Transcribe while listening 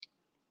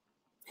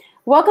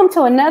Welcome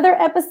to another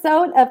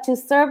episode of To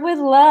Serve with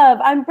Love.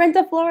 I'm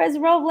Brenda Flores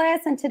Robles,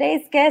 and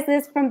today's guest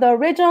is from the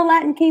original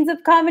Latin Kings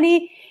of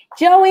Comedy,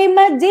 Joey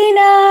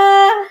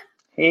Medina.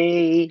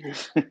 Hey.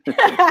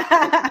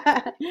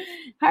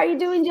 How are you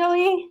doing,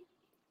 Joey?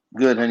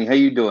 Good, honey. How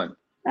you doing?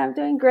 I'm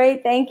doing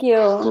great, thank you.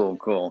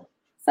 Cool.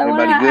 So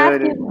Everybody I want to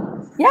ask good?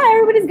 you. Yeah,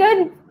 everybody's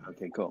good.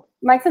 Okay, cool.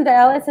 Mike's in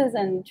dialysis,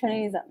 and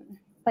Trinity's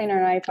playing on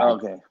her iPad.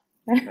 Okay.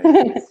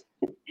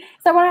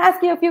 So I want to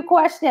ask you a few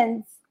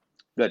questions.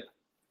 Good.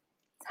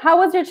 How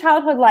was your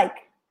childhood like?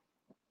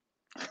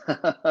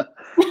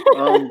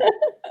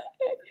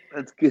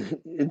 That's good.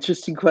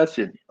 Interesting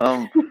question.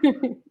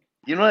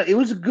 It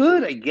was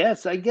good, I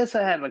guess. I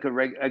had like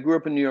I grew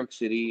up in New York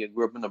City. I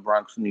grew up in the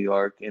Bronx, New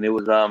York, and it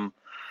was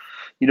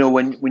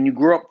when you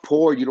grow up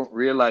poor, you don't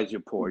realize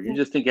you're poor. You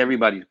just think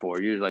everybody's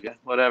poor. You're like,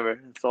 whatever.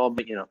 It's all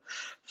big,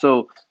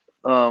 So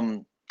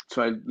I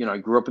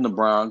grew up in the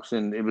Bronx,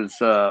 and it was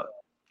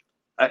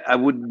I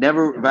would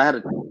never, if I had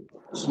a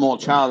small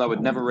child, I would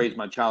never raise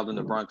my child in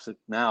the Bronx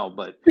now,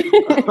 but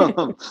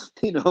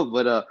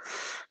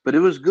but it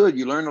was good.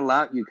 You learn a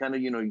lot. You kind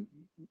of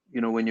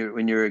when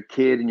you're a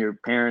kid and your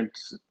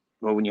parents,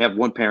 well, when you have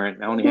one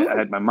parent, I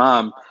had my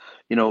mom,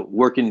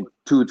 working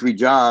 2 or 3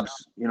 jobs,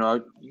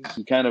 you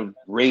kind of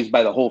raised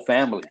by the whole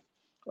family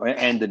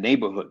and the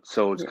neighborhood.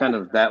 So it's kind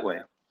of that way.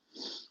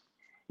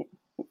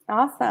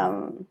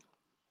 Awesome.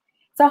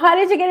 So how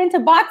did you get into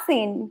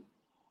boxing?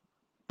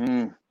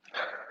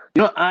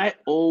 I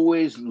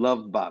always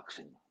loved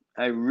boxing.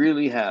 I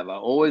really have. I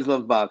always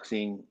loved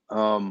boxing.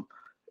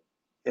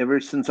 Ever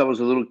since I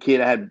was a little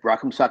kid, I had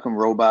Rock'em Sock'em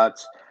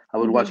Robots. I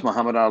would watch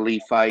Muhammad Ali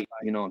fight,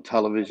 on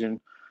television.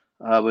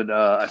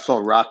 I saw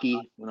Rocky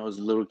when I was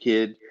a little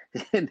kid,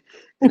 and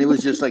it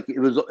was just like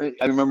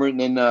I remember, and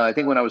then I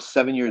think when I was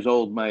 7 years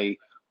old,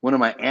 one of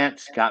my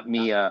aunts got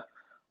me a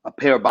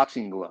pair of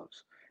boxing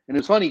gloves, and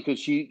it's funny because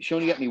she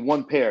only got me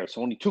one pair,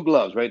 so only 2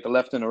 gloves, right, the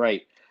left and the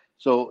right.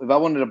 So if I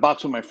wanted to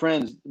box with my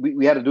friends,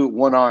 we had to do it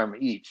one arm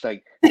each.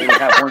 Like they would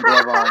have one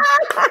glove on, and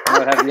I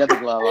would have the other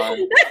glove on.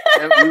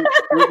 And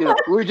we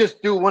would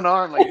just do one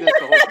arm like this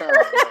the whole time.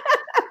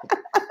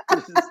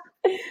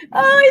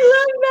 I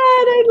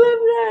love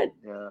that.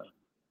 Yeah.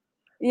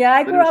 Yeah,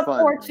 I grew up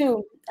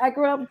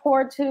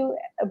poor too,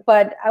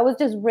 but I was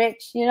just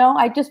rich,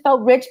 I just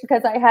felt rich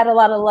because I had a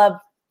lot of love.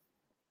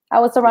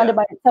 I was surrounded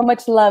by so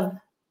much love.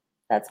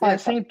 That's why. Yeah,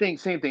 same thing.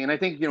 And I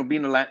think,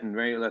 being a Latin,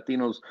 right?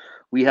 Latinos,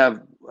 we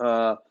have,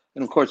 and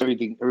of course,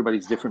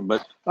 everybody's different,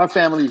 but our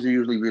families are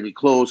usually really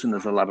close, and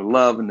there's a lot of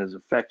love and there's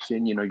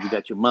affection. You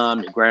got your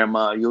mom, your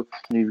grandma,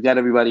 you've got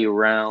everybody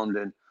around,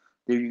 and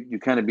you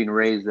kind of been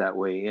raised that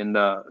way. And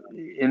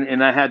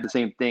I had the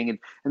same thing. And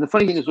the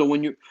funny thing is, though,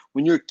 when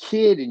you're a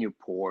kid and you're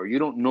poor, you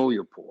don't know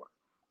you're poor.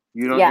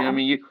 You don't. I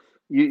mean,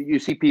 you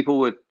see people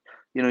with,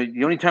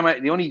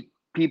 the only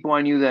people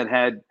I knew that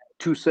had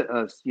two,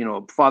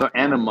 father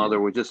and a mother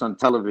were just on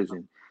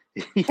television.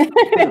 You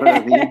know what I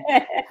mean?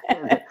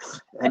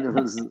 And it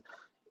was,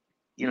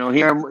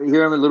 here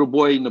I'm a little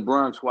boy in the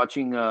Bronx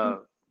watching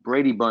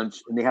Brady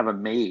Bunch, and they have a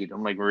maid.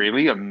 I'm like,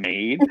 really, a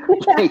maid?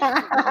 Like,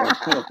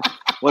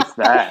 what's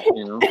that?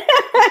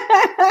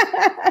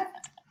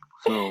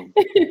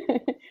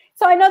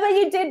 So I know that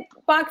you did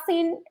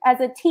boxing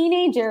as a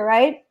teenager,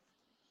 right?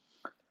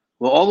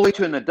 Well, all the way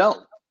to an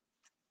adult.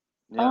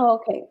 Yeah. Oh,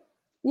 okay.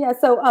 Yeah.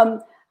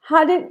 So,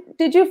 how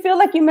did you feel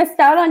like you missed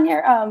out on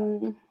your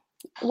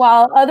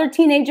while other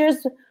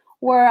teenagers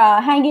were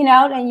hanging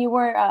out and you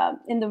were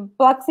in the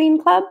boxing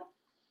club?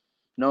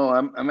 No,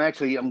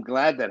 I'm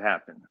glad that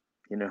happened,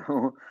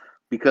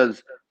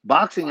 because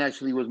boxing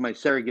actually was my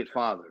surrogate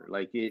father.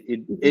 Like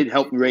it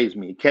helped raise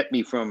me. It kept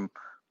me from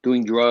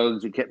doing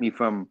drugs. It kept me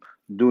from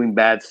doing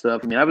bad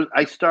stuff. I mean,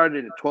 I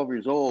started at 12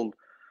 years old.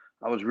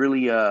 I was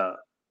really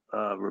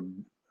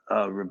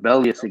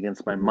rebellious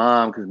against my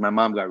mom because my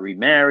mom got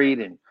remarried,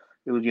 and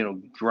it was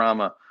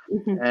drama,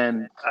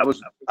 and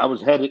I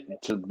was headed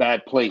to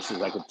bad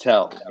places. I could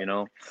tell,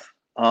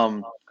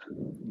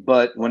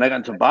 but when I got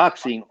into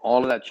boxing,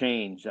 all of that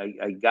changed.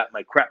 I got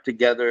my crap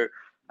together.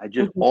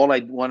 All I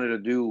wanted to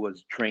do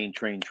was train.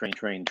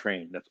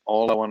 That's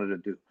all I wanted to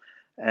do,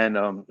 and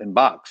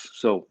box.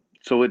 So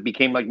it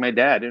became like my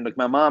dad, and like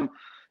my mom,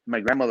 my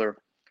grandmother.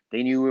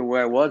 They knew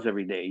where I was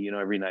every day,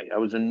 every night. I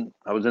was in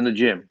the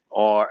gym,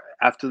 or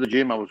after the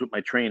gym, I was with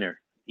my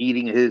trainer,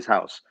 eating at his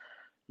house,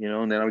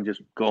 and then I would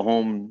just go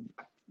home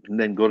and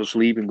then go to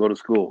sleep and go to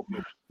school.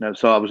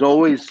 So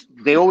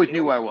they always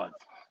knew where I was.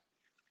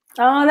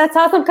 Oh, that's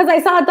awesome. Because I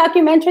saw a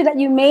documentary that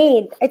you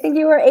made. I think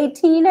you were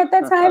 18 at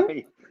that time.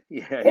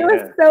 It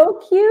was so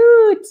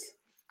cute.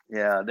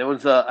 Yeah, there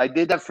was I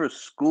did that for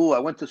school. I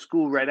went to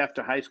school right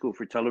after high school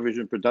for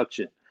television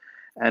production.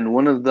 And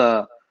one of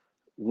the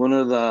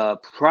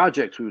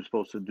projects we were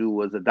supposed to do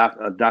was a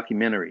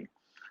documentary,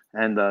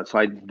 and so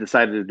I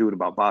decided to do it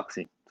about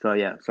boxing. So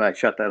I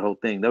shot that whole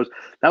thing.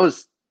 That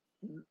was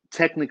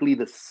technically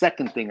the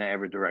second thing I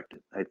ever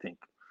directed, I think.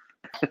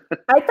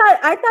 I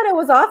thought it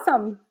was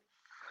awesome.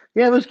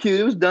 Yeah, it was cute.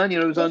 It was done.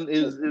 It was on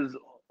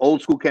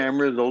old school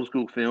cameras, old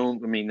school film.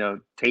 I mean,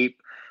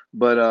 tape.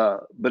 but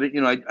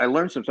it, I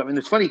learned some stuff, and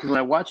it's funny because when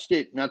I watched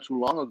it not too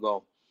long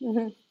ago,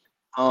 Mm-hmm.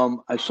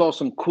 I saw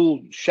some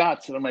cool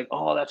shots, and I'm like,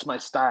 oh, that's my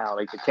style,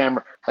 like the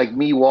camera, like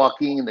me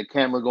walking and the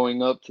camera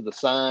going up to the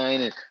sign,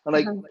 and I'm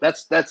like, Uh-huh.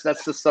 that's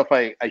the stuff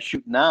I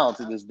shoot now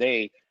to this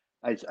day.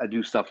 I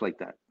do stuff like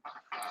that.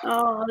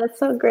 Oh, that's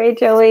so great,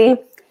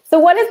 Joey. So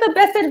what is the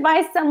best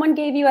advice someone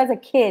gave you as a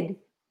kid?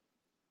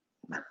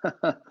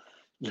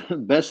 The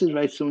best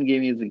advice someone gave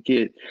me as a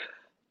kid.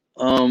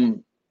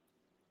 Um,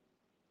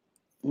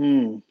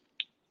 hmm,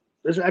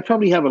 I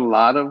probably have a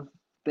lot of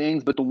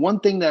things, but the one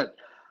thing that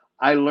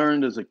I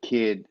learned as a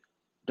kid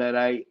that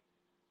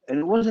and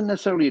it wasn't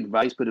necessarily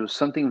advice, but it was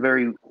something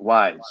very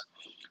wise.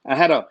 I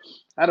had a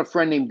I had a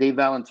friend named Dave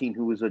Valentine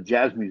who was a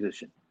jazz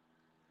musician,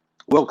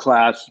 world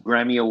class,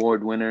 Grammy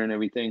Award winner, and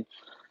everything.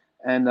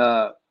 And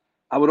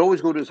I would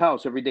always go to his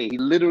house every day. He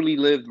literally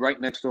lived right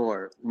next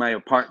door, my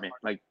apartment.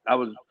 Like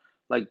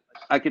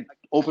I could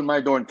open my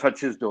door and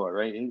touch his door,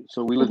 right?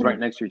 So we lived Mm-hmm. right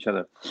next to each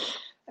other,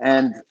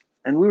 and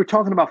we were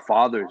talking about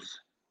fathers,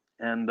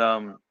 and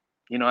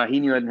he knew I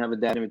didn't have a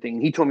dad and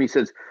everything. He told me,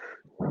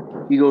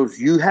 he goes,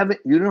 you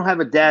don't have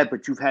a dad,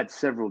 but you've had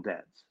several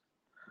dads.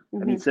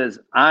 And he Mm-hmm. says,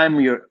 I'm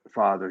your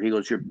father. He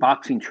goes, your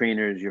boxing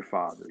trainer is your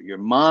father. Your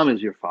mom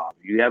is your father.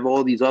 You have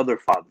all these other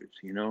fathers.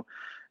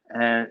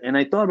 And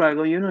I thought about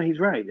it, I go, he's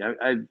right.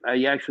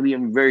 I actually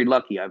am very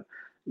lucky.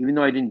 Even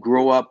though I didn't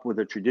grow up with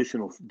a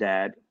traditional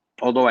dad,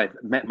 although I've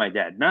met my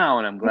dad now,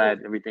 and I'm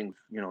glad everything's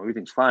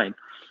fine.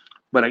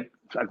 But I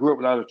grew up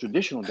without a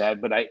traditional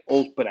dad, but I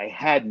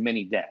had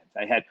many dads.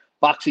 I had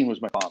boxing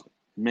was my father.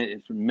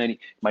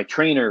 My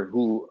trainer,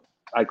 who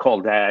I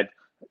call dad,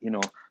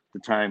 the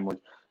time was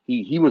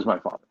he was my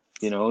father.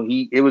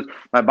 It was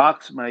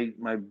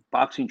my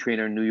boxing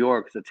trainer in New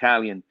York is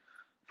Italian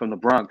from the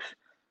Bronx,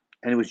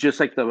 and it was just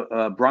like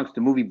the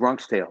movie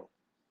Bronx Tale.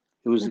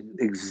 It was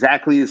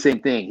exactly the same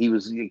thing. He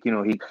was,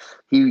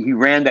 he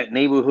ran that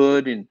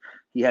neighborhood, and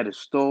he had a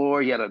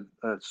store. He had a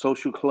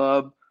social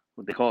club,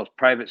 what they call a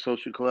private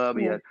social club.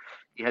 Yeah.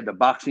 He had the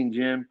boxing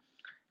gym,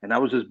 and I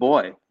was his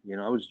boy.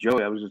 I was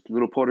Joey. I was this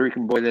little Puerto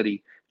Rican boy that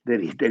he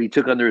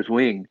took under his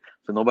wing,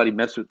 so nobody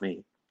messed with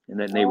me in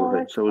that Oh,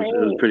 neighborhood. that's So it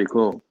was great. pretty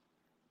cool.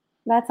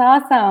 That's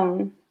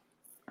awesome.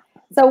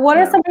 So what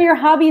are Yeah. some of your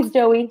hobbies,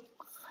 Joey?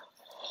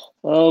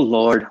 Oh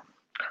Lord.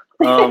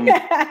 Um,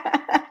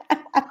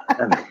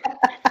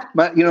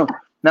 but now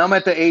I'm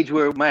at the age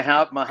where my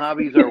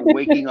hobbies are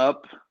waking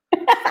up.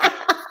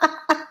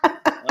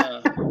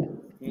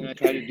 I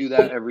try to do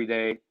that every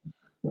day.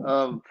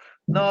 No,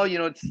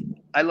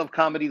 I love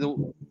comedy as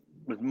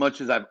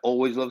much as I've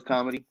always loved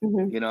comedy.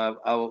 Mhm.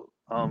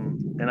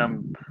 And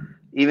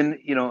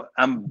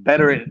I'm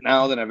better at it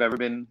now than I've ever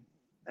been,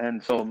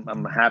 and so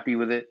I'm happy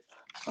with it.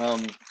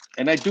 Um,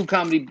 and I do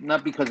comedy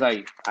not because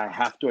I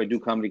have to. I do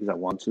comedy because I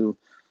want to.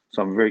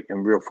 So I'm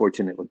real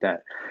fortunate with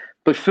that.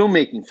 But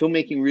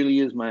filmmaking really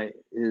is my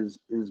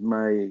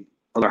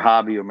other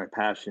hobby or my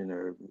passion,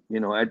 or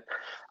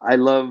I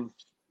love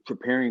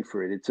preparing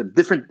for it. It's a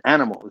different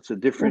animal. Mhm.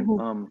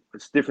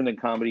 It's different than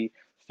comedy.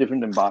 It's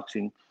different than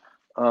boxing.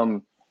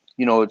 Um,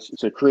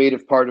 it's a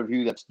creative part of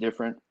you that's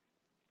different,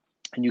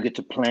 and you get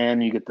to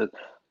plan. You get to,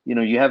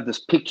 you have this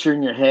picture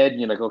in your head, and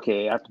you're like,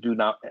 okay, I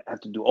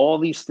have to do all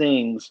these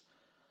things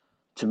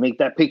to make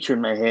that picture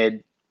in my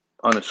head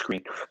on a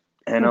screen,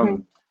 and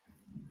Mhm.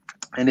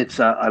 it's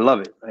I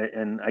love it,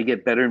 and I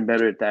get better and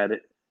better at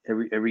that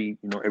every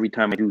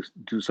time I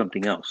do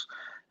something else,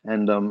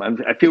 and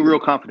I feel real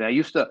confident. I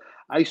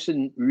used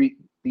to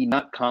be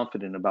not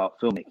confident about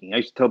filmmaking. I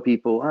used to tell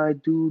people I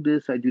do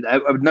this, I do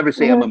that. I would never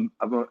say Mhm.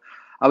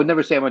 I would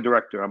never say I'm a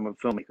director. I'm a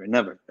filmmaker.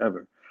 Never,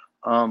 ever.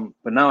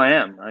 But now I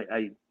am.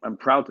 I'm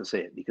proud to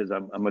say it because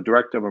I'm a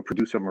director. I'm a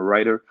producer. I'm a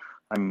writer.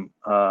 I'm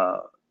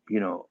you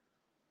know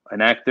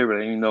an actor,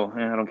 but even though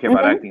I don't care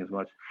about Mhm. acting as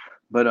much,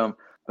 but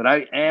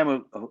I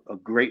am a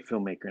great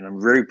filmmaker, and I'm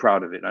very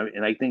proud of it.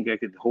 And I think I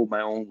could hold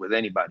my own with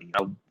anybody.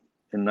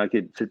 And I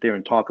could sit there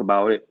and talk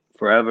about it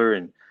forever,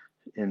 and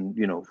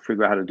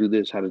figure out how to do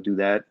this, how to do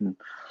that, and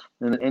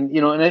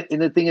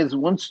the thing is,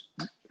 once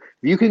if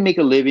you can make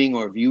a living,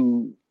 or if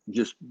you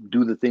just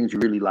do the things you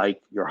really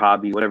like, your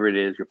hobby, whatever it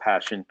is, your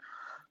passion,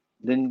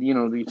 then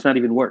it's not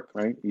even work,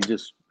 right? You're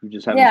just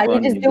having Yeah, you fun,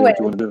 and just you do do it. what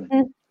you want to do.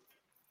 Mhm.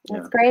 Yeah.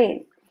 That's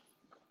great.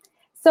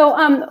 So,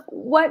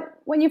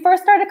 when you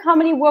first started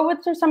comedy, what were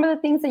some of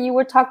the things that you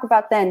would talk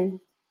about then?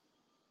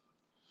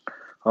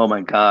 Oh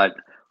my God.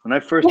 When I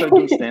first started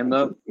doing stand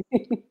up,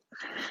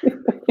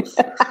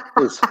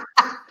 was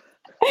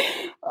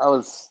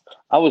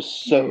I was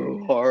so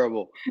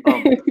horrible.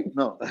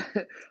 No,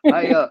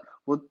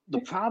 the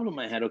problem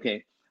I had,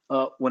 okay,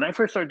 when I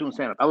first started doing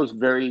stand up, I was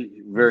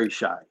very, very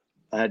shy.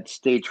 I had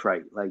stage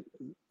fright. Like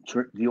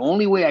the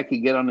only way I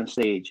could get on the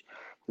stage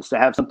is to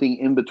have something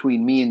in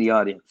between me and the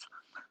audience.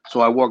 So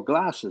I wore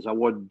glasses. I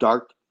wore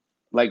dark,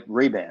 like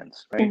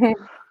Ray-Bans, right? Mhm.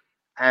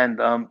 And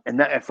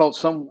that I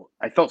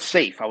felt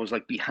safe. I was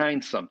like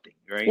behind something,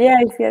 right?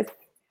 Yes, yes.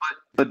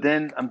 But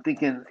then I'm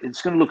thinking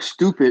it's gonna look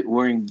stupid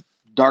wearing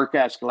dark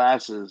ass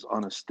glasses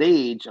on a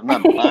stage. I'm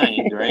not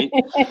blind, right?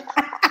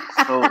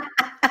 So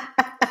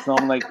So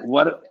I'm like,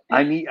 what?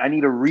 I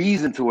need a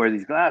reason to wear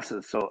these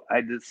glasses. So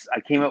I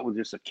came up with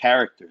just a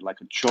character, like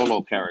a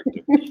cholo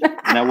character,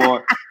 and I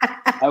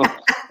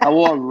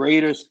wore a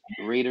Raiders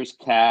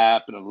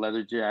cap and a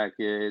leather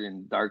jacket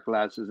and dark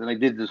glasses, and I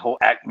did this whole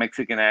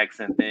Mexican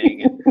accent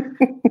thing. And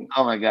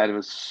oh my God, it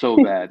was so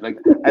bad. Like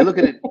I look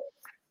at it,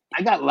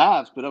 I got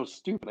laughs, but I was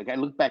stupid. Like I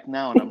look back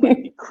now and I'm like,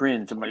 you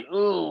cringe. I'm like,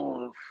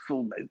 oh,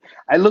 so bad.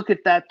 I look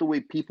at that the way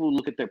people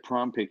look at their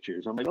prom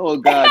pictures. I'm like, oh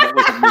God, that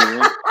wasn't me.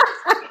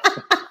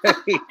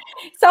 Right?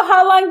 So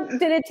how long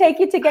did it take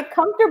you to get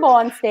comfortable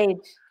on stage?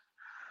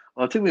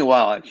 Well, it took me a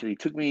while actually. It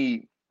took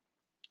me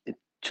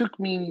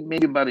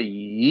maybe about a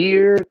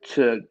year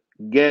to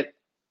get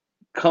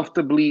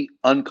comfortably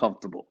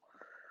uncomfortable.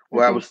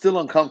 Where I was still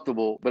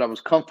uncomfortable, but I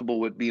was comfortable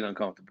with being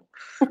uncomfortable.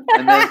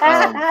 And then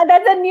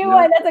that's a new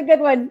one. That's a good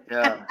one.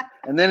 Yeah.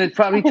 And then it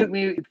probably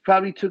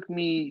took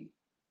me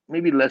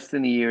maybe less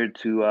than a year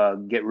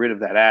to get rid of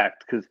that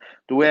act, because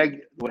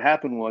what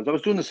happened was I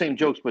was doing the same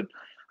jokes, but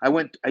I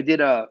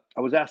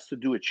was asked to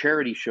do a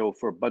charity show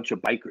for a bunch of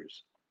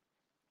bikers.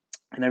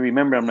 And I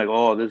remember I'm like,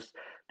 oh, this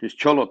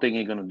cholo thing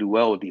ain't gonna do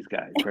well with these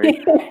guys,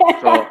 right?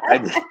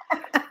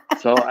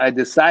 So I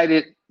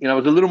decided, I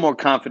was a little more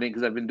confident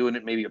because I've been doing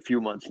it maybe a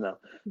few months now.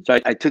 So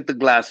I took the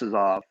glasses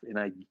off and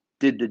I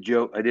did the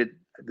joke. I did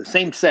the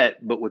same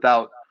set, but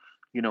without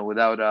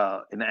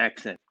an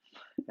accent.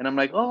 And I'm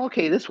like, oh,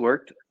 okay, this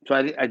worked. So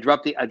I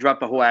dropped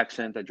the whole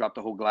accent. I dropped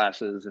the whole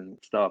glasses and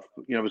stuff.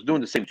 I was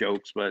doing the same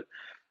jokes, but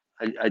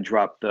I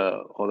dropped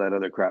all that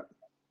other crap.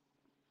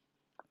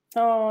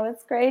 Oh,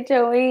 that's great,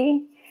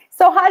 Joey.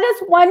 So how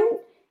does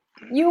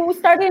you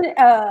started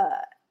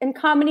in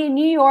comedy in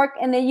New York,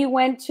 and then you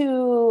went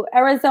to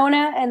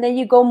Arizona, and then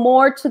you go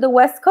more to the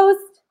West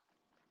Coast?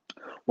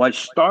 Well, I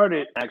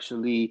started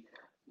actually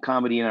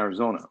comedy in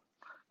Arizona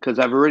because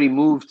I've already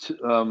moved.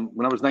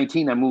 When I was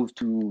 19, I moved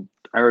to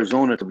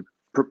Arizona to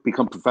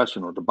become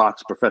professional, to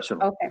box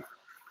professional. Okay.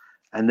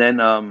 And then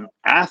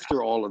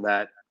after all of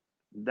that,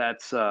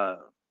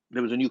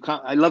 there was a new.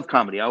 I love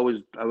comedy. I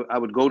would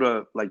go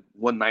to like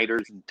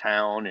one-nighters in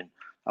town, and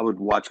I would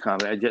watch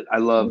comedy. I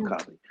love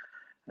comedy.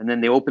 And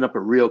then they opened up a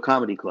real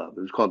comedy club.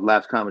 It was called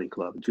Laughs Comedy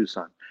Club in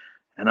Tucson.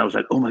 And I was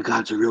like, oh my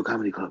God, it's a real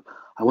comedy club.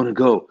 I want to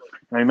go.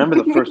 And I remember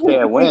the first day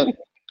I went.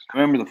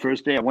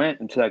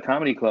 Into that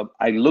comedy club.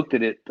 I looked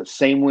at it the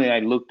same way I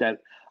looked at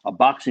a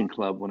boxing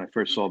club when I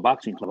first saw a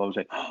boxing club. I was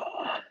like,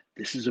 oh,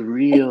 this is a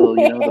real,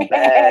 the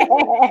bag.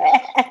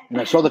 And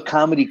I saw the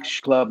comedy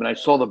club, and I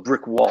saw the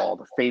brick wall,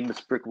 the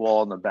famous brick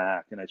wall in the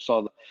back. And I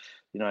saw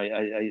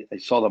I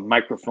saw the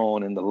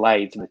microphone and the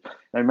lights. And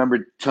I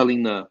remember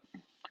telling the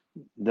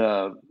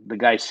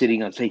guy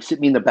sitting on, say, sit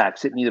me in the back.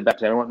 I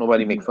don't want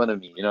nobody to make fun of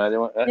me. I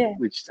don't want,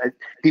 which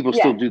people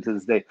still do to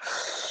this day.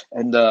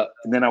 And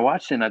then I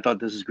watched it and I thought,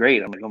 this is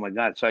great. I'm like, oh my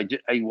God. So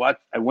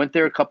I went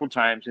there a couple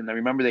times, and I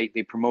remember they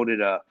promoted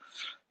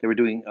they were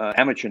doing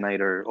amateur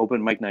night or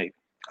open mic night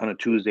on a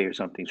Tuesday or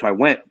something. So I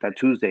went that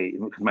Tuesday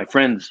because my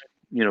friends,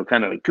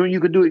 kind of like,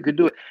 you could do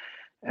it.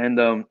 And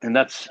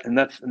that's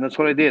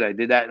what I did. I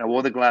did that, and I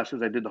wore the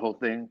glasses. I did the whole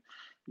thing,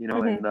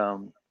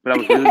 and but I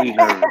was really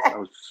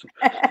nervous.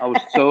 I was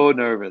so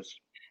nervous.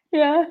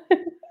 Yeah.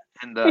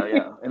 And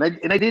and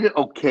I did it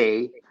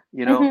okay,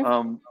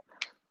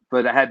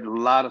 but I had a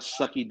lot of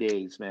sucky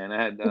days, man.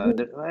 I had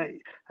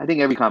I think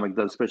every comic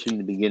does, especially in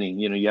the beginning.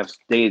 You have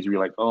days where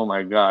you're like, oh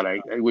my God, I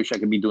wish I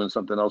could be doing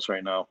something else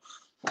right now.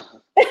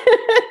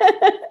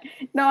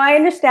 No, I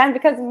understand,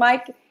 because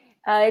Mike,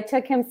 it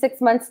took him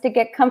 6 months to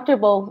get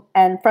comfortable,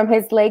 and from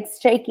his legs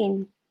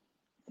shaking.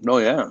 Oh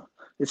yeah.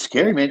 It's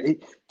scary, man.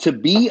 To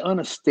be on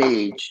a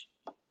stage,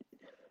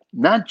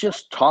 not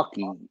just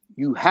talking,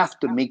 you have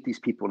to make these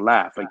people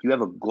laugh. Like you have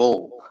a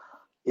goal,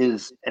 and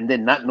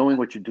then not knowing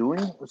what you're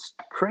doing, it's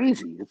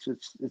crazy. It's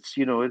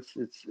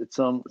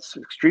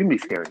extremely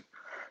scary.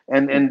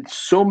 And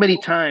so many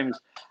times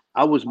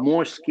I was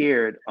more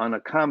scared on a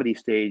comedy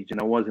stage than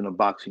I was in a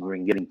boxing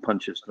ring getting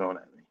punches thrown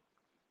at me.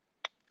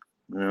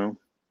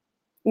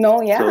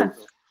 No, yeah. So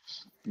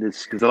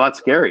it's a lot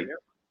scary.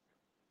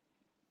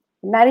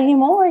 Not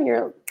anymore.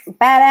 You're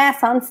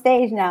badass on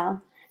stage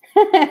now.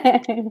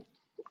 But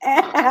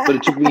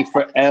it took me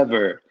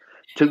forever.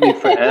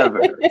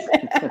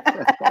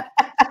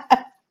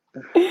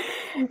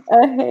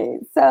 Okay,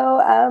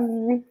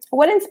 so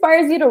what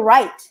inspires you to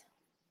write?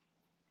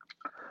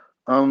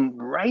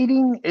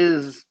 Writing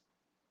is,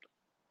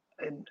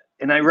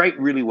 and I write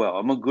really well.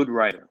 I'm a good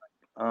writer,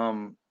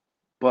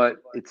 but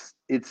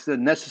it's a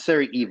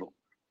necessary evil.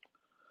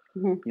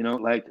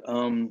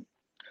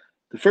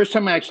 The first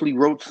time I actually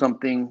wrote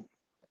something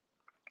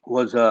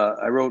was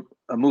I wrote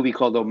a movie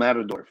called El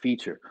Matador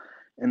feature,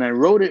 and I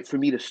wrote it for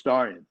me to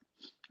star in.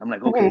 I'm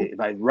like, okay, if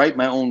I write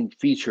my own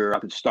feature, I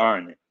could star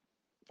in it.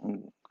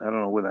 And I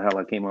don't know where the hell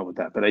I came up with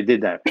that, but I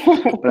did that.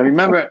 But I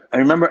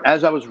remember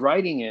as I was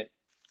writing it,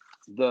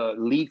 the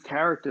lead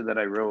character that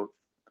I wrote,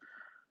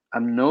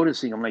 I'm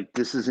noticing, I'm like,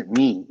 this isn't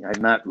me.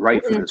 I'm not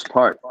right for this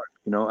part.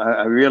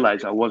 I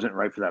realized I wasn't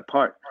right for that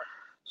part.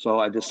 So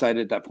I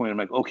decided at that point, I'm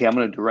like, okay, I'm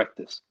going to direct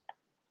this.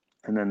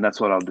 And then that's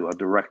what I'll do. I'll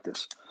direct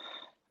this.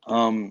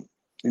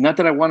 not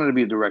that I wanted to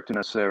be a director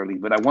necessarily,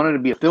 but I wanted to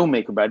be a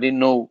filmmaker, but I didn't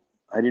know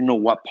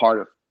what part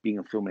of being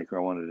a filmmaker I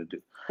wanted to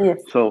do.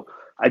 Yes. So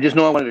I just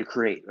know I wanted to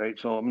create, right?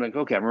 So I'm like,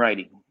 okay, I'm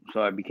writing.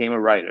 So I became a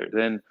writer.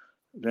 Then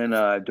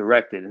I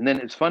directed. And then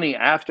it's funny,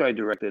 after I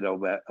directed El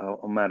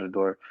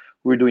Matador,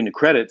 we were doing the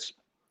credits.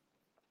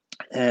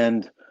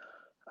 And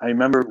I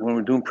remember when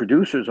we were doing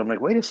producers, I'm like,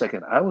 wait a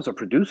second, I was a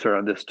producer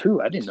on this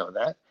too. I didn't know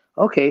that.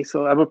 Okay,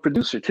 so I'm a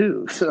producer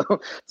too.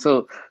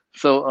 So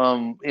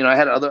I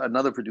had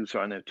another producer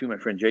on there too, my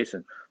friend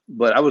Jason.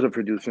 But I was a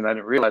producer, and I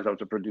didn't realize I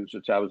was a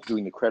producer, so I was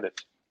doing the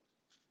credits.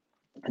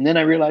 And then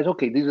I realized,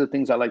 okay, these are the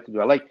things I like to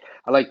do. I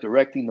like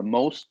directing the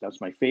most. That's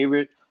my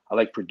favorite. I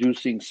like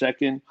producing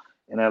second,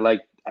 and I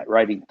like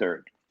writing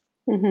third.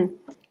 Mm-hmm.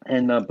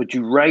 And but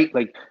you write,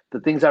 like, the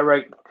things I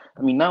write.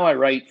 I mean, now I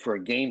write for a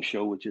game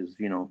show, which is,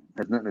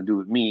 has nothing to do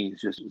with me.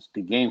 It's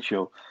the game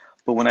show.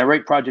 But when I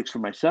write projects for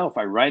myself,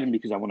 I write them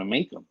because I want to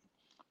make them.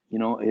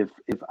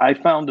 If I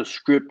found a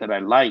script that I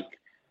like,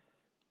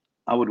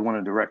 I would want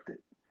to direct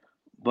it.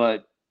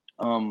 But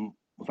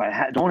if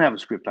I don't have a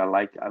script I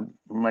like, I'm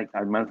like,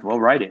 I might as well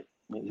write it.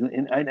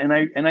 And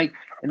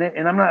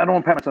I'm not. I don't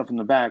want to pat myself in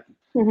the back,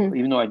 Mm-hmm.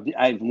 even though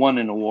I've won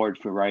an award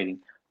for writing.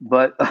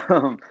 But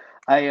I'm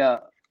a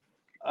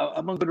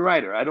good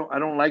writer. I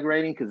don't like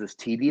writing because it's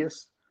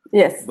tedious.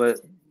 Yes. But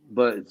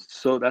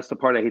so that's the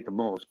part I hate the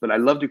most. But I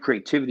love the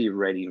creativity of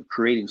writing, of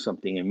creating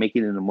something and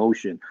making an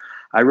emotion.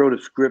 I wrote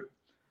a script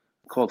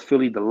called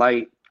Philly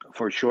Delight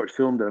for a short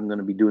film that I'm going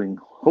to be doing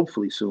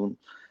hopefully soon.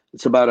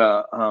 It's about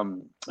a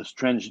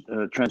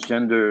transgender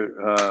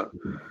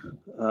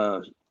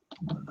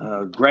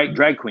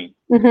drag queen.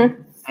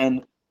 Mm-hmm.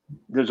 And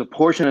there's a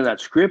portion of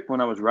that script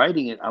when I was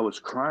writing it, I was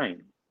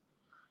crying.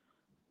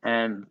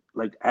 And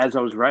like, as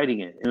I was writing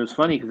it, it was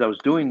funny because I was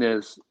doing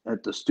this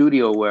at the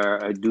studio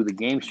where I do the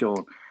game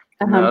show.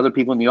 And the other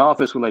people in the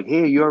office were like,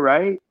 "Hey, you all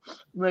right?"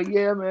 I'm like,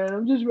 "Yeah, man,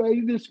 I'm just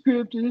writing this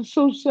script and it's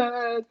so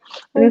sad."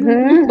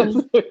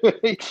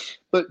 Mm-hmm.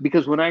 But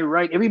because when I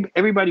write,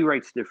 everybody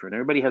writes different.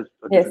 Everybody has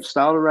a different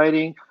style of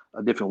writing,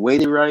 a different way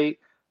they write.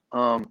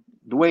 The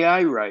way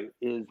I write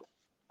is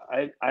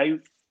I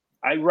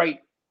write,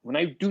 when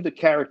I do the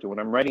character, when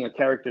I'm writing a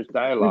character's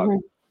dialogue, mm-hmm.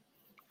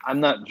 I'm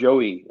not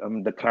Joey,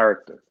 I'm the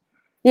character.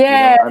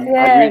 Yes,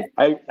 yes.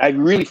 I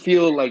really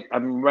feel like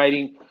I'm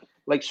writing.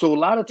 Like, so a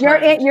lot of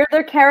times you're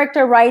the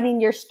character writing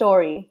your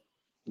story.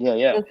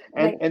 Yeah.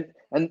 And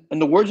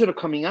the words that are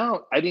coming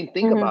out, I didn't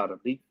think about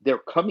them. They're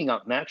coming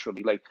out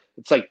naturally. Like,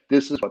 it's like,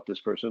 this is what this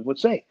person would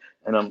say,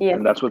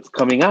 and that's what's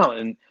coming out.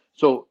 And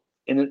so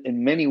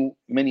in many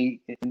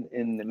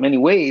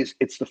ways,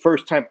 it's the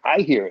first time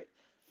I hear it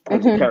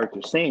as a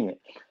character saying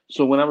it.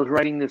 So when I was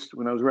writing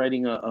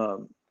a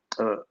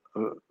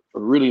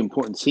really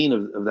important scene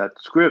of that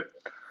script,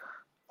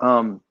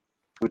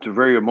 which is a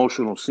very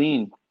emotional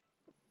scene,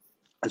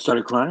 I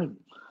started crying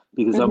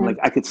because I'm like,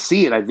 I could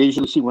see it. I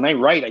visually see, when I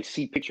write, I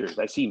see pictures,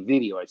 I see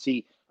video, I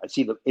see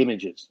the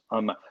images.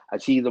 I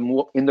see them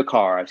in the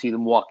car, I see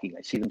them walking,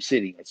 I see them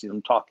sitting, I see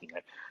them talking,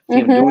 I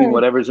see them doing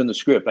whatever's in the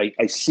script.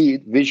 I see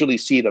it, visually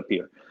see it up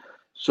here.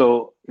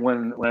 So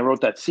when I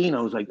wrote that scene,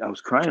 I was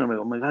crying. I'm like,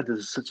 oh my God, this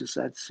is such a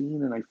sad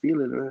scene, and I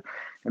feel it.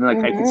 And like,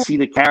 I could see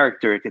the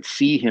character, I could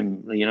see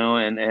him,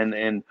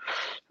 and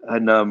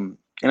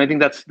I think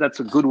that's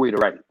a good way to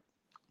write.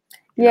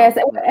 Yes,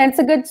 and it's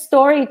a good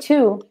story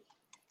too,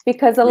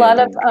 because a lot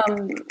of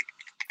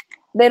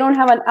they don't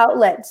have an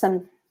outlet.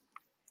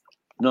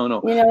 No, you know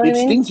what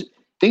I mean?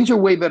 Things are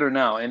way better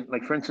now. And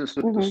like, for instance,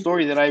 the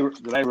story that I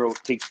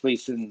wrote takes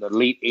place in the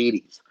late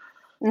 '80s.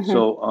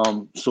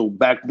 So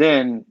back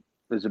then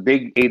there's a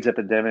big AIDS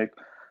epidemic.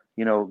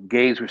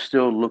 Gays were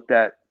still looked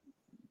at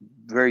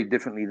very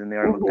differently than they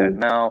are looked at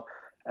now.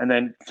 And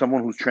then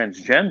someone who's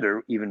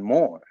transgender, even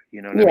more.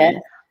 You know what I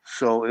mean?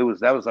 So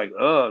that was like,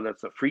 oh,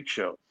 that's a freak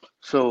show.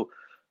 So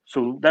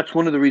that's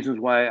one of the reasons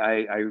why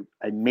I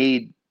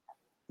made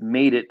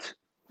it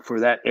for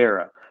that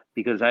era,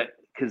 because I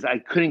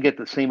couldn't get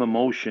the same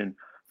emotion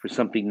for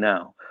something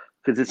now,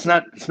 because it's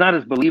not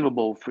as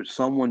believable for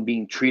someone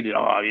being treated,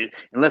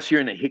 unless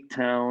you're in a hick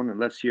town,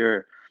 unless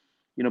you're,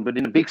 but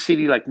in a big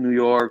city like New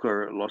York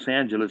or Los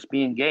Angeles,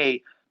 being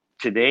gay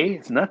today,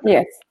 it's nothing.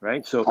 Yes.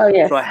 Right. So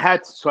yes.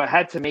 so I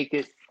had to make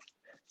it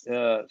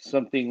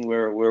something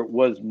where it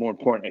was more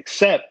important.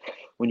 Except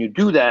when you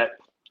do that,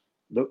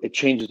 it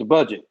changes the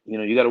budget.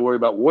 You got to worry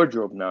about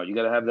wardrobe now. You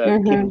got to have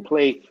that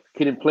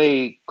kid and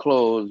play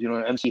clothes.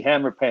 MC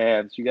Hammer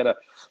pants. You got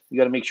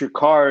to make sure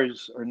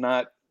cars are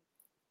not,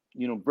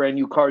 brand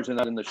new cars are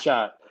not in the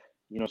shot.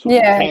 So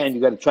if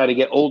you got to try to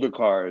get older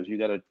cars. You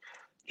got to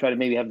try to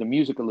maybe have the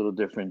music a little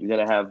different. You got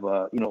to have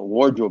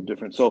wardrobe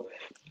different. So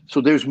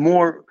there's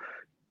more.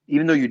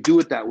 Even though you do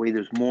it that way,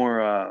 there's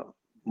more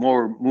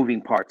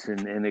moving parts,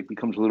 and it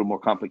becomes a little more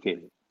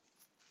complicated.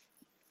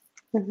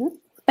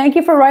 Thank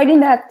you for writing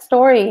that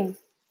story.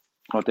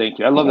 Oh, thank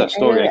you. I love that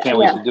story. I can't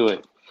wait to do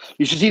it.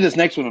 You should see this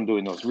next one I'm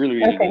doing, though. It's really,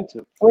 really good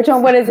too. Which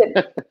one? What is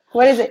it?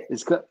 What is it?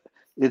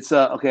 It's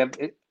okay.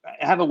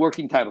 I have a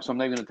working title, so I'm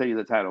not even going to tell you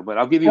the title, but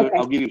I'll give you.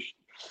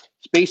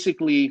 It's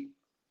basically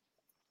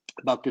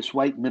about this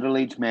white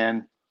middle-aged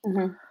man,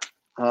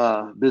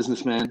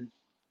 businessman,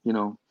 you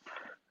know,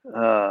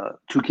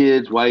 2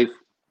 kids, wife.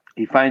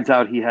 He finds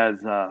out he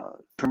has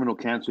terminal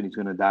cancer and he's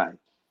going to die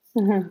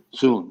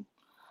soon.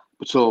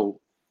 So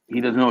he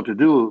doesn't know what to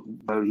do,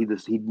 but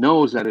he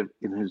knows that if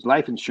in his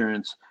life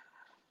insurance,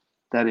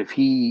 that if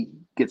he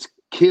gets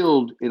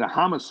killed in a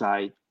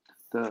homicide,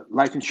 the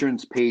life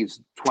insurance pays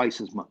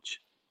twice as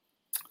much.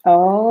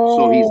 Oh.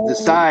 So he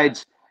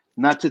decides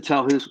not to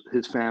tell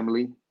his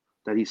family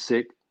that he's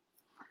sick,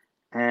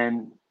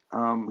 and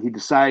he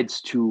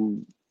decides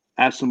to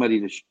ask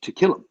somebody to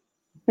kill him.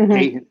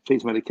 Pay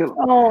somebody to kill him.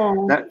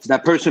 Oh.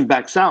 That person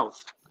backs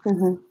out.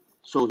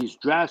 So he's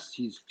dressed.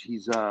 He's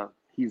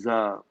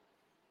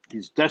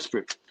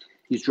desperate.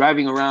 He's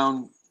driving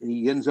around. And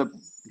he ends up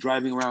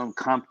driving around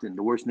Compton,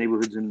 the worst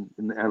neighborhoods in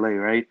LA,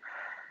 right?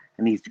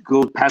 And he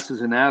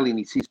passes an alley and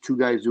he sees 2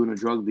 guys doing a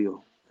drug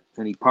deal.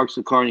 And he parks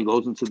the car and he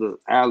goes into the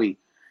alley.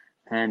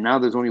 And now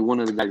there's only one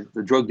of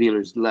the drug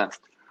dealers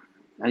left.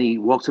 And he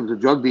walks up to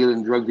the drug dealer,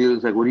 and the drug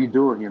dealer's like, "What are you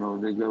doing? You know,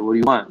 they go, what do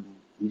you want?"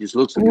 He just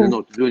looks at him, he doesn't know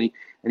what to do,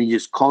 and he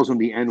just calls him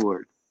the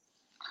N-word.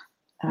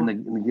 And the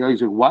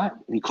guy's like, "What?"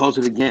 And he calls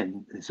it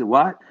again. And he said,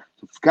 "What?"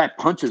 So this guy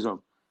punches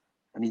him,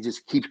 and he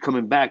just keeps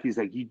coming back. He's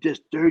like, "You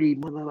just dirty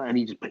mother!" And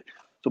he just,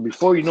 so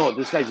before you know it,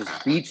 this guy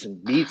just beats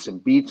him. He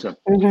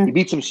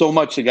beats him so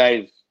much, the guy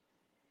is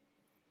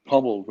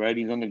pummeled, right?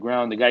 He's on the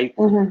ground. The guy,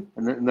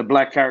 and the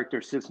black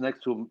character sits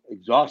next to him,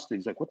 exhausted.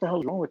 He's like, "What the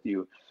hell's wrong with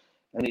you?"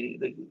 And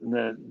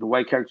the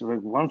white character's like,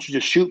 "Why don't you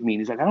just shoot me?" And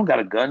he's like, "I don't got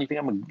a gun. You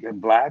think I'm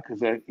black?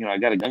 Because I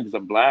got a gun because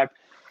I'm black."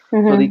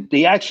 So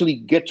they actually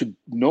get to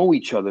know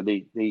each other.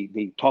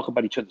 They talk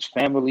about each other's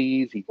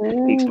families. He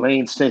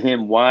explains to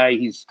him why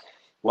he's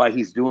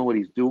doing what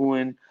he's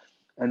doing.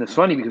 And it's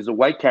funny because the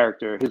white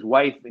character, his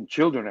wife and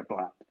children are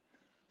black.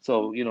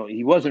 So,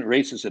 he wasn't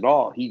racist at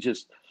all. He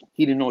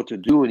didn't know what to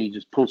do, and he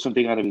just pulled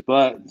something out of his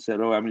butt and said,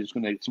 "Oh, I'm just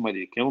going to get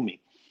somebody to kill me."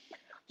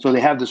 So they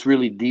have this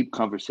really deep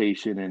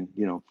conversation, and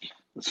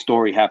the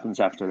story happens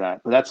after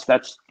that. But that's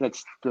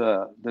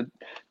the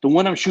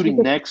one I'm shooting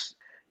next.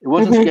 It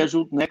wasn't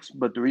scheduled next,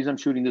 but the reason I'm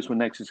shooting this one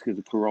next is because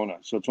of Corona.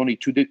 So it's only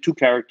two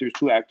characters,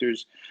 2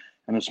 actors,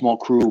 and a small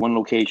crew, 1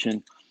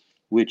 location,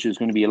 which is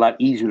going to be a lot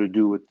easier to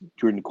do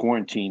during the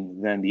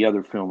quarantine than the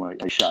other film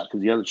I shot.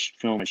 Because the other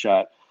film I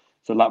shot,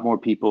 it's a lot more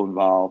people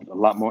involved, a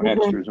lot more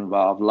extras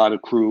involved, a lot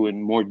of crew,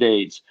 and more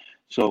days.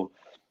 So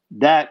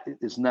that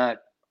is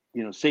not,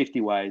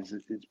 safety-wise,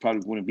 it's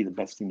probably going to be the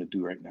best thing to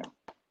do right now.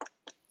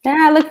 Yeah,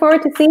 I look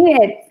forward to seeing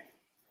it.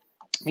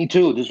 Me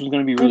too. This was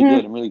going to be really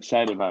good. I'm really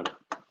excited about it.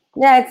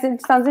 Yeah,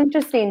 it sounds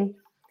interesting.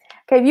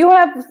 Okay, you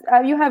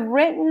have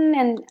written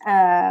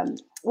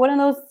and one of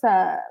those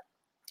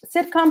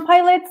sitcom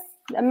pilots,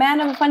 A Man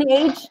of a Funny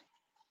Age.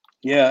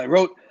 Yeah,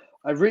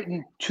 I've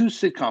written 2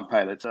 sitcom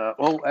pilots.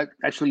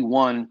 Actually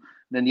 1.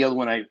 Then the other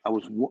one I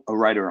was a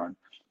writer on.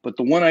 But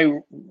the one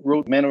I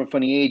wrote, Man of a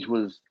Funny Age,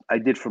 I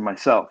did for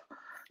myself.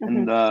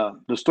 And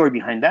the story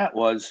behind that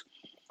was,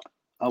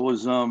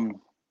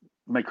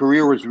 my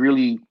career was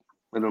really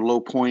at a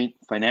low point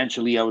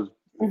financially. I was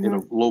in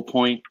a low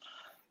point,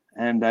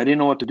 and I didn't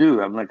know what to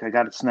do. I'm like, I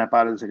got to snap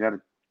out of this. I got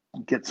to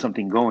get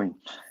something going.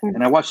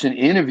 And I watched an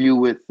interview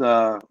with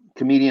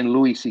comedian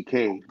Louis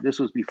C.K. This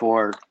was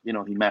before, he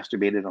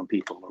masturbated on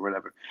people or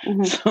whatever.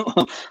 So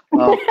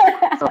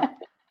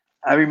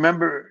I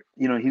remember,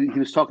 he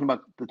was talking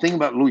about, the thing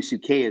about Louis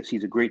C.K. is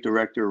he's a great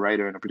director,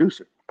 writer, and a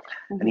producer,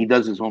 and he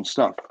does his own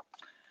stuff.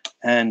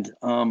 And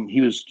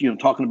he was,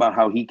 talking about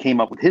how he came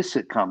up with his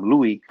sitcom,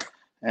 Louis,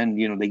 and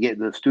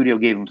the studio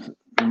gave him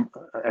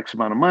X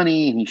amount of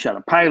money, and he shot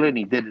a pilot, and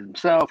he did it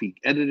himself, he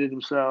edited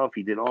himself,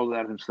 he did all of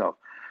that himself.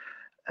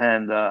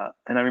 And I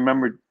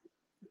remember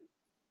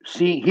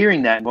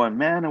hearing that and going,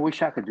 man, I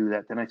wish I could do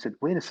that. Then I said,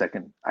 wait a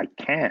second, I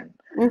can.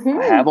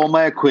 I have all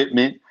my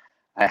equipment.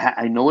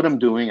 I know what I'm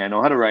doing. I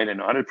know how to write. I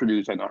know how to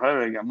produce. I know how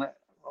to. I'm not.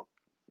 Oh,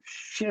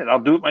 shit, I'll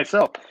do it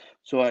myself.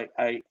 So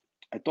I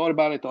thought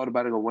about it. I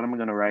go, what am I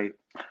going to write?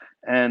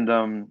 And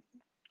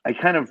I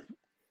kind of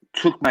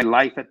took my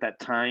life at that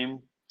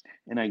time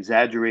and I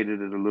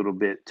exaggerated it a little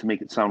bit to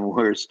make it sound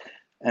worse.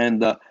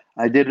 And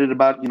I did it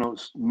about,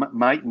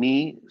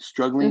 me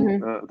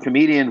struggling,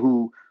 comedian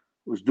who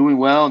was doing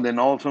well, and then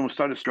all of a sudden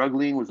started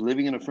struggling, was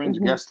living in a friend's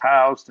guest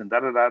house, and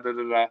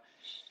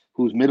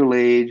who's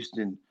middle-aged,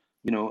 and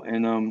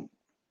and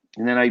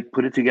then I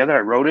put it together. I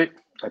wrote it,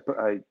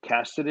 I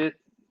casted it,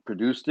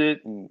 produced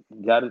it, and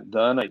got it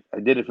done. I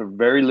did it for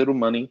very little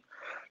money.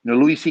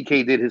 Louis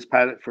C.K. did his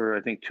pilot for, I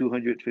think,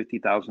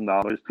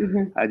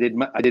 $250,000. I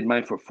did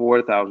mine for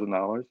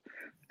 $4,000.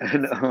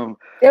 And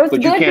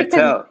but you can't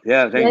tell.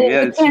 Yeah,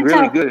 it's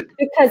really good.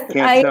 Because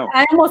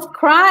I almost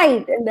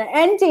cried in the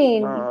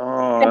ending.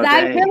 Because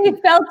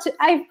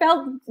I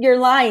felt your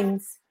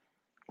lines.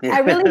 Yeah. I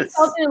really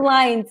felt your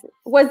lines.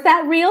 Was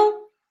that real?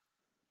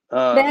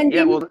 The ending?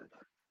 Yeah,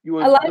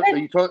 well,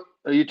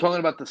 are you talking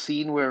about the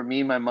scene where me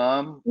and my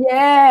mom?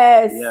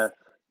 Yes.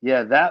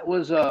 Yeah. That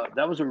was a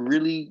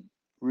really,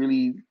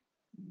 really,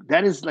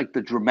 that is like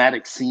the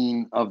dramatic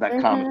scene of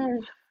that comedy.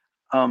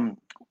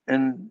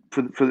 your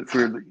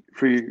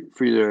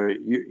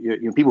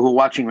people who are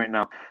watching right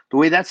now, the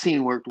way that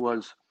scene worked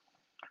was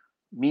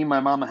me and my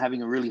mama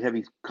having a really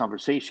heavy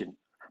conversation.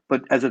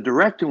 But as a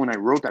director, when I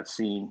wrote that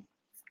scene,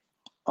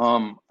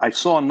 I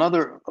saw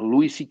a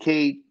Louis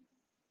C.K.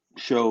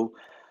 show.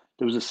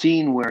 There was a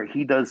scene where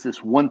he does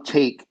this one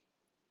take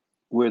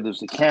where the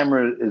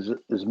camera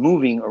is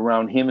moving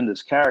around him and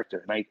this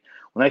character. And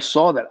when I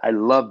saw that, I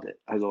loved it.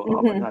 I go,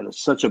 oh my God,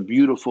 it's such a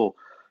beautiful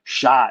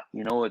shot.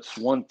 It's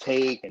one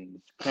take and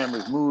the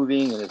camera's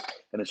moving and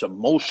it's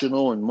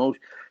emotional and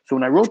motion. So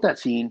when I wrote that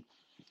scene,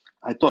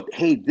 I thought,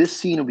 hey, this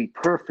scene will be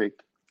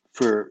perfect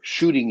for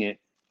shooting it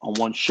on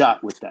one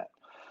shot with that.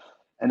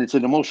 And it's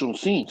an emotional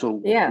scene.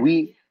 So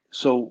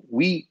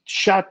we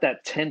shot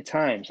that 10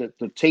 times.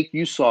 The take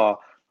you saw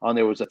on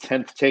there was a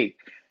 10th take,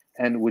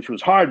 and which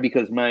was hard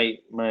because my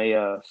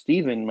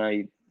Steven,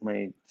 my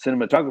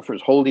cinematographer,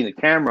 is holding the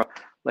camera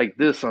like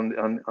this on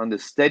the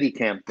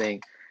Steadicam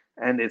thing,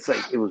 and it's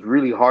like it was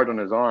really hard on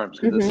his arms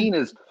because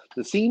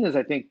the scene is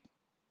I think,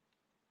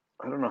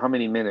 I don't know how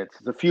many minutes.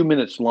 It's a few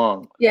minutes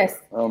long. Yes.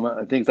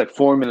 I think it's like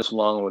 4 minutes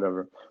long or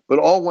whatever. But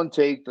all one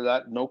take,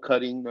 that no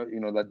cutting,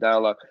 that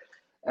dialogue.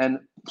 And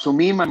so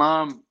me and my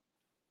mom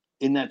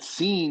in that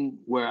scene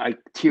where I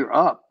tear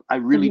up, I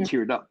really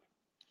teared up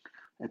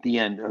at the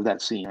end of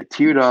that scene. I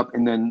teared up,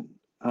 and then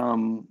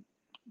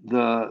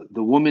the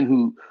woman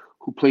who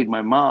played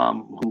my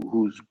mom,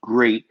 who's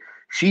great,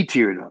 she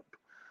teared up.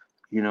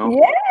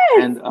 Yes.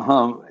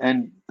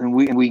 And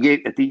we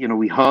gave at the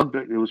we hugged.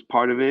 It was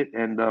part of it,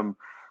 and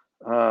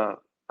I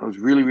was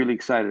really, really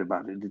excited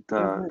about it.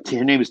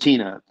 Her name is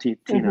Tina.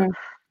 Tina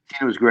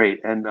was great,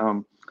 and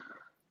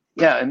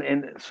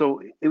and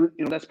so it was,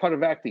 that's part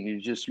of acting.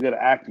 You got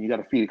to act and you got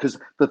to feel it, because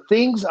the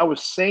things I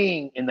was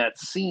saying in that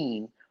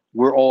scene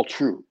were all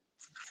true.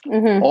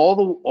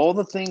 All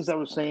the things I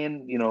was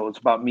saying, it's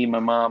about me and my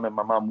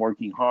mom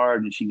working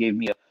hard, and she gave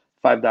me a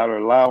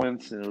 $5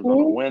 allowance, and it was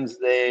on a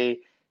Wednesday,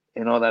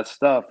 and all that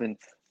stuff, and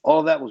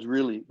all that was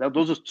really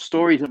those are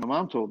stories that my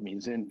mom told me.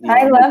 And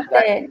I loved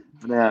it.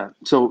 Yeah,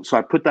 so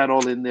I put that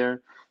all in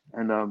there,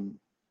 and I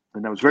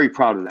was very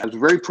proud of that. I was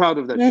very proud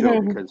of that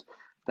show, because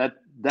that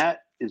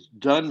is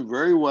done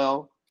very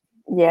well.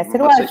 Yes,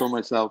 it was. I told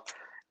myself,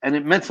 and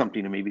it meant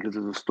something to me because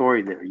there's a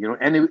story there,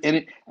 and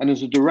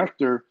as a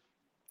director,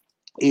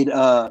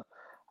 I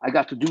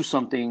got to do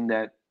something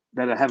that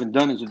I haven't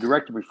done as a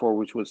director before,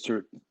 which was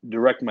to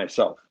direct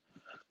myself.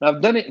 Now,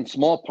 I've done it in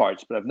small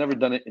parts, but I've never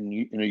done it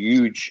in a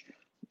huge,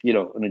 in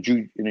a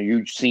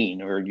huge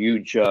scene or a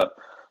huge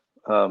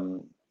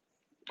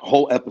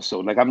whole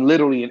episode. Like, I'm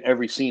literally in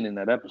every scene in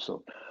that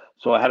episode,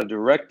 so I had to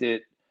direct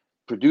it,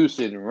 produce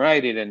it, and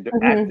write it, and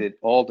act it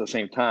all at the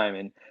same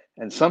time.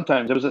 And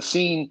sometimes there was a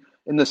scene.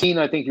 In the scene,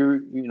 I think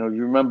you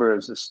remember,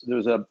 there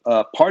was a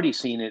party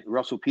scene at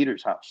Russell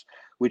Peters' house,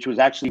 which was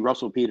actually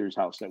Russell Peters'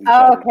 house that we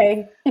shot.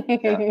 Okay.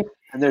 Yeah.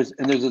 And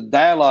there's a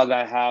dialogue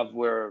I have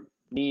where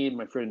me and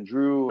my friend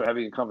Drew are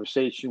having a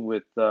conversation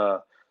with a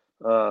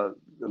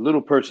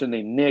little person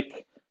named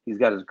Nick. He's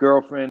got his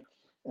girlfriend,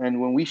 and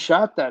when we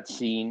shot that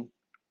scene,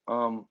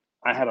 I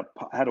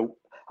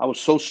was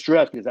so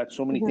stressed because I had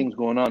so many things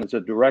going on as a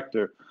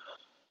director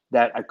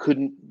that I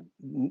couldn't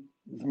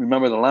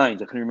remember the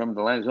lines. I couldn't remember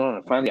the lines on.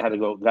 And finally, I had to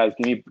go, guys,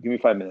 give me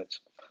 5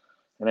 minutes,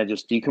 and I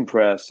just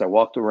decompressed. I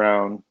walked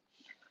around.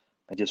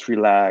 I just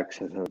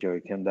relaxed. I said, "Oh, Jerry,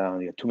 calm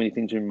down. You got too many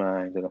things in your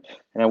mind."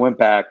 And I went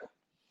back,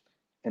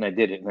 and I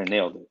did it, and I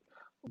nailed it.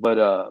 But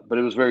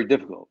it was very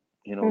difficult.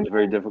 It was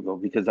very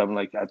difficult because I'm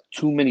like, I had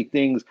too many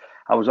things.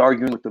 I was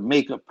arguing with the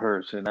makeup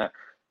person.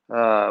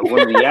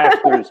 One of the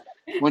actors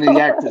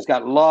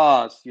got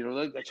lost.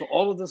 So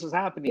all of this is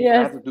happening. Yes.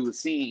 I have to do a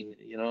scene.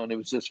 And it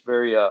was just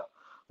very a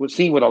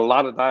scene with a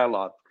lot of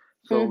dialogue.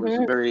 So it was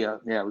very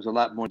it was a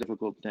lot more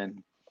difficult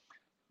than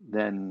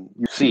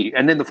you see.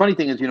 And then the funny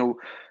thing is,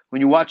 when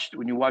you watch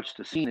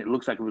the scene, it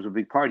looks like it was a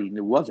big party, and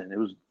it wasn't. It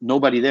was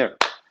nobody there.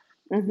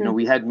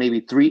 We had maybe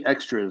 3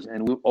 extras,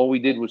 and all we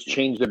did was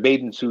change their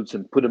bathing suits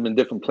and put them in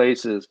different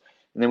places,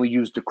 and then we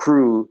used the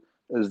crew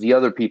as the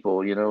other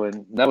people,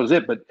 and that was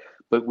it. But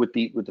with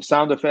the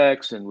sound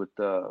effects and with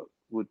the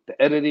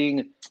editing,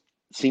 it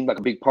seemed like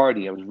a big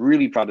party. I was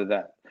really proud of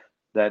that.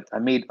 That I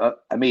made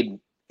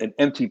an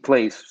empty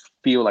place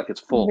feel like it's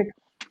full.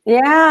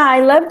 Yeah, I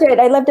loved it.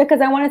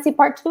 Because I want to see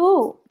part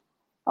 2.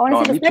 I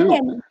want to see the second.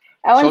 Too.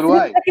 So do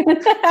I.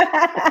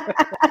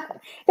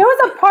 There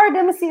was a part,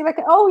 let me see if I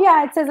can. Oh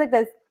yeah, it says like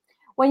this.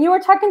 When you were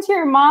talking to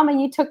your mom and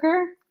you took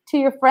her to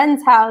your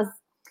friend's house,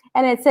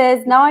 and it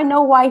says, "Now I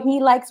know why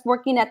he likes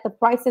working at The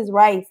Price is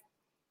Right."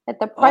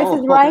 At The Price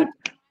is Right.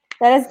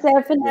 That is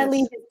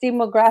definitely his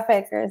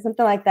demographic or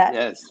something like that.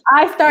 Yes.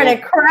 I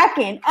started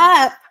cracking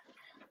up.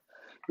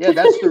 Yeah,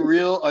 that's the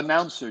real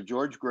announcer,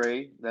 George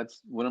Gray.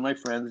 That's one of my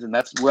friends, and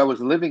that's where I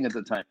was living at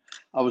the time.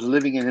 I was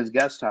living in his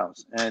guest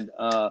house, and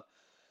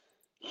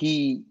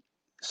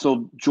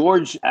so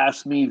George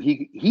asked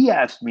me, he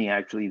asked me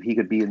actually if he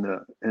could be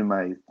in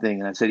my thing,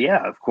 and I said,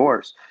 yeah, of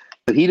course.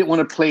 But he didn't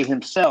want to play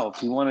himself.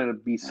 He wanted to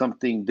be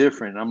something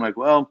different. I'm like,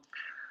 well,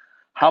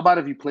 how about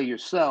if you play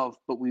yourself,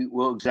 but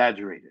we'll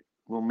exaggerate it.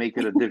 will make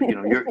it a different.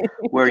 You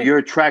know, you're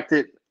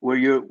attracted, where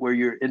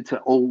you're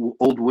into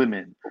old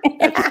women.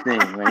 That's the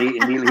thing, right?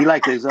 And he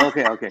liked it. So,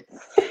 okay.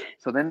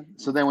 So then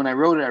when I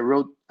wrote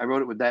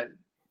it with that,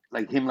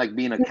 like him, like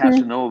being a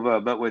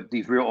Casanova, but with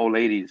these real old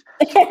ladies.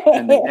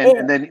 And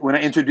then when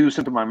I introduced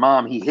him to my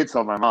mom, he hits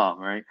on my mom,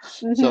 right?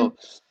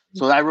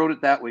 So I wrote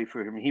it that way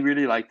for him. He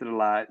really liked it a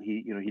lot.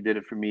 He did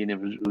it for me, and it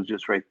was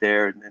just right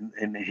there,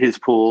 and his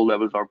pool, that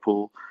was our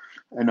pool,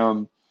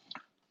 and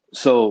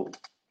so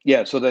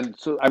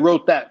I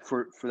wrote that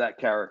for that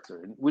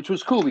character, which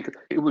was cool because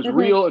it was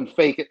real and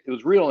fake. It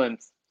was real and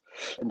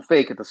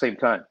fake at the same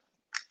time.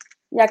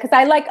 Yeah, because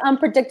I like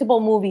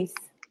unpredictable movies.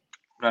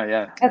 Oh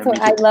yeah, that's what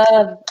I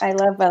love. I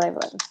love.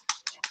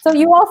 So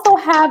you also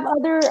have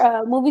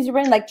other movies you've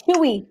written, like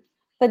Chewy,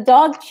 the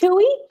dog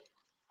Chewy.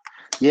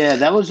 Yeah,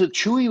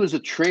 Chewy was a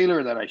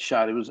trailer that I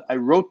shot. I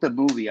wrote the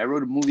movie. I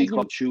wrote a movie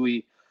called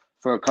Chewy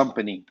for a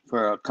company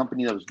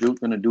that was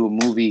going to do a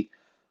movie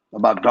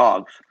about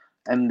dogs,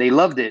 and they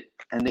loved it,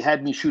 and they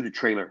had me shoot a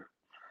trailer,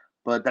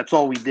 but that's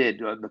all we did.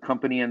 The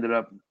company ended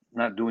up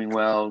not doing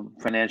well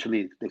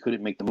financially. They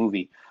couldn't make the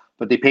movie,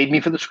 but they paid me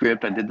for the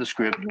script. I did the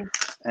script,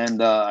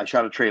 and I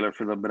shot a trailer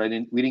for them, but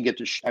we didn't get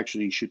to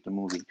actually shoot the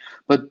movie.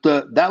 But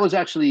that was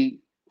actually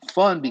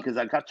fun because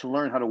I got to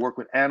learn how to work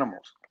with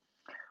animals.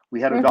 We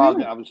had a dog.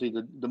 Obviously,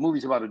 the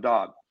movie's about a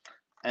dog,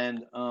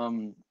 and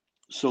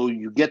so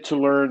you get to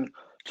learn.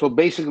 So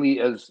basically,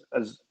 as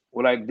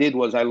what I did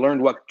was I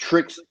learned what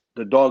tricks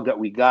the dog that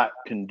we got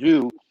can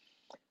do,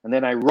 and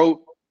then I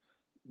wrote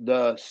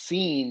the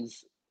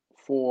scenes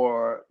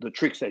for the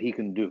tricks that he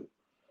can do.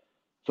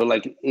 So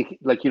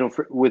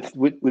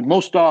with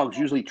most dogs,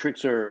 usually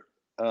tricks are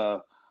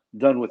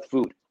done with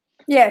food.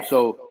 Yes.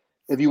 So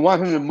if you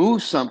want him to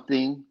move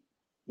something,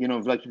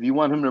 like if you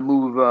want him to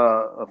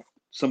move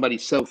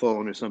somebody's cell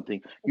phone or something,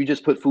 you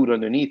just put food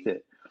underneath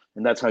it,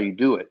 and that's how you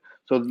do it.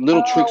 So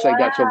little tricks like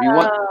that. So if you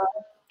want,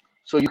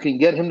 so you can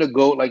get him to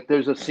go, like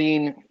there's a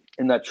scene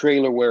in that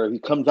trailer where he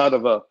comes out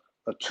of a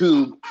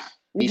tube,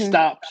 he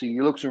stops, he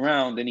looks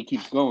around, then he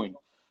keeps going.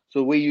 So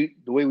the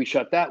way we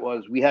shot that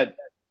was we had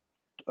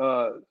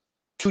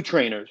 2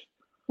 trainers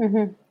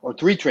or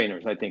 3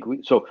 trainers, I think.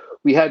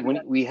 We had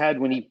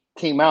when he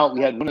came out,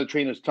 we had one of the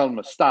trainers tell him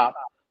to stop.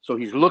 So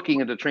he's looking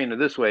at the trainer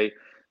this way.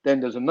 Then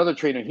there's another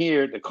trainer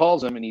here that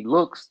calls him, and he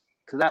looks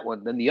to that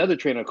one. Then the other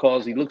trainer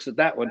calls, he looks at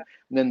that one,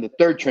 and then the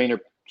third trainer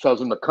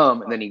tells him to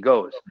come, and then he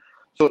goes.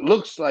 So it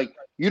looks like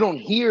you don't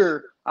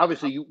hear.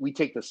 Obviously, we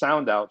take the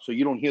sound out, so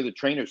you don't hear the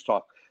trainers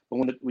talk.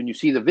 But when you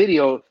see the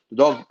video, the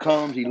dog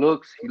comes, he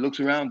looks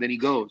around, then he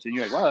goes, and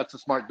you're like, wow, that's a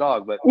smart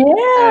dog. But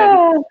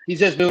he's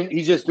just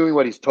doing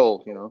what he's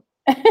told,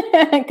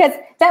 Because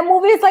that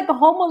movie is like a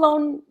Home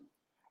Alone,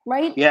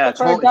 right? Yeah,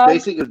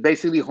 it's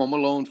basically Home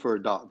Alone for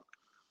a dog.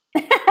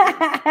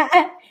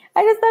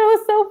 I just thought it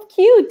was so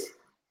cute.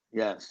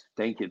 Yes,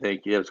 thank you.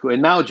 That's cool.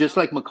 And now, just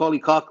like Macaulay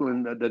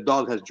Culkin, the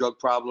dog has drug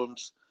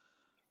problems.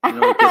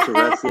 It gets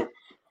arrested.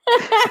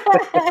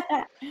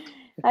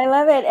 I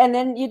love it. And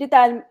then you did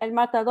that El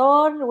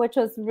Matador, which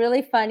was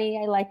really funny.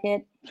 I like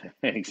it.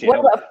 Thanks, what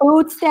about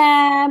Food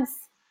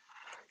Stamps?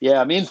 Yeah,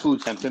 I'm in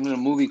Food Stamps. I'm in a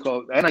movie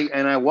called, and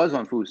I was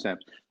on Food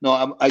Stamps.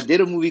 No, I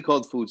did a movie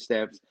called Food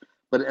Stamps,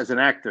 but as an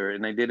actor,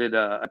 and I did it.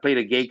 I played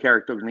a gay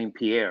character named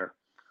Pierre,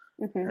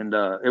 and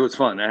it was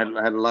fun. I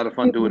had a lot of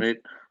fun doing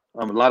it.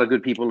 A lot of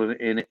good people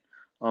in it.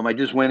 I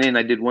just went in.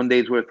 I did 1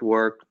 day's worth of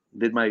work,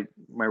 did my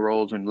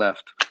roles, and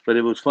left. But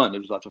it was fun. It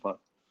was lots of fun.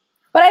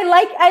 But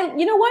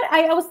you know what?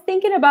 I was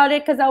thinking about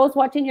it because I was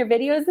watching your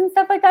videos and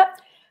stuff like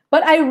that.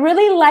 But I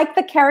really like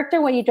the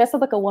character when you dress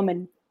up like a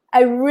woman.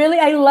 I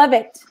love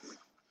it.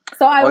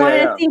 So I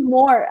wanted to see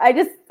more. I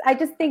just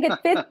think it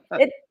fits.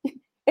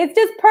 It's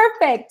just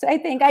perfect. I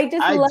think I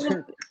love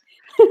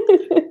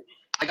it.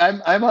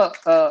 I'm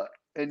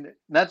and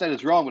not that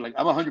it's wrong, but like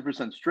I'm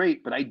 100%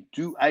 straight, but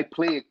I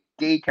play a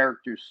gay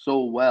character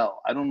so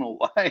well. I don't know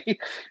why.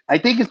 I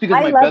think it's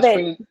because my best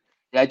friend.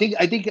 Yeah, I think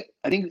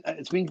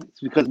it's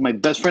because my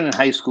best friend in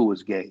high school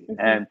was gay,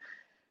 and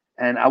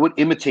I would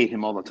imitate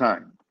him all the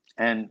time,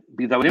 and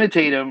because I would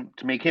imitate him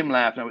to make him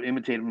laugh, and I would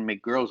imitate him to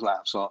make girls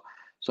laugh. So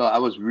I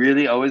was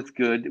really always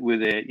good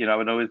with it. I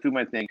would always do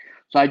my thing.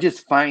 So I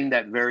just find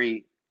that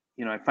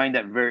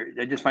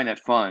I just find that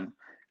fun.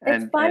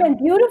 It's fun and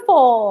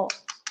beautiful.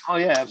 Oh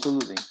yeah,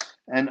 absolutely.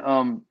 And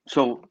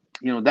so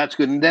that's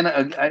good. And then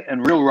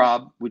and Real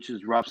Rob, which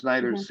is Rob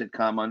Schneider's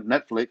sitcom on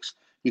Netflix.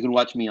 You can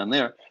watch me on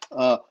there.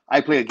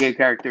 I play a gay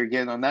character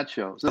again on that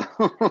show. So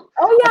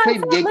I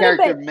played a gay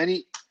character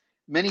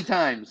many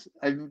times.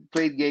 I've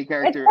played gay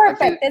character.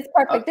 It's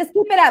perfect. Just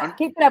keep it up.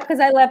 Keep it up because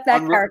I love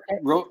that character.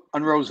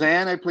 On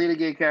Roseanne, I played a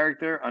gay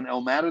character. On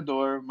El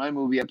Matador, my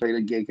movie, I played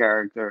a gay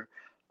character.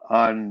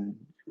 On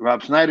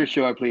Rob Schneider's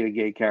show, I played a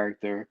gay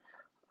character.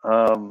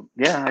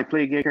 I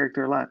play a gay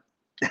character a lot.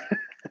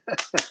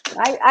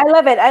 I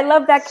love it. I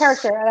love that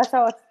character. That's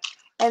how.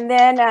 And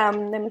then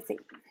let me see.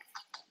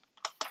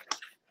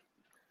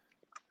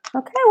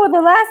 Okay, well, the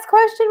last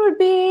question would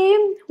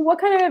be, what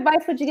kind of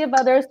advice would you give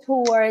others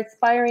who are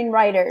aspiring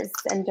writers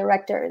and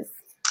directors?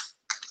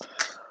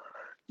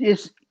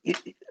 Yes,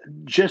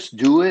 just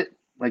do it.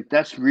 Like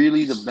that's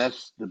really the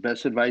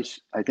best advice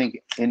I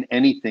think in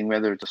anything,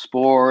 whether it's a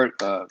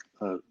sport,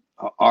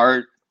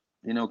 art,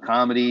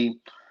 comedy,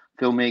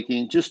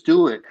 filmmaking. Just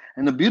do it.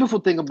 And the beautiful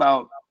thing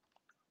about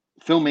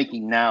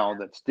filmmaking now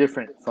that's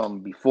different from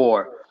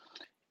before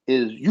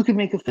is you can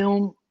make a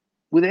film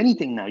with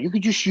anything now. You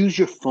could just use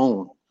your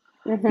phone.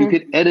 You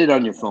could edit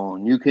on your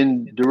phone. You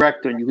can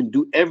direct on. You can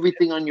do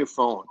everything on your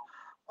phone.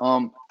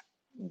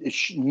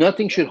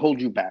 Nothing should hold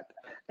you back.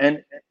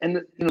 And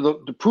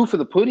the proof of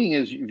the pudding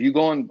is if you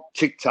go on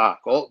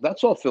TikTok,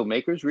 that's all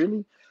filmmakers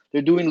really.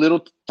 They're doing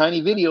little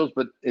tiny videos,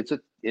 but it's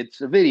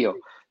a video.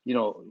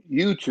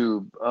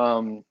 YouTube,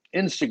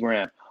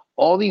 Instagram,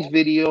 all these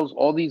videos,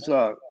 all these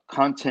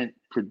content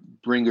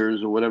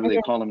bringers or whatever they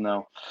call them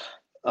now.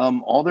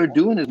 All they're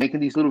doing is making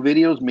these little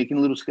videos,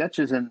 making little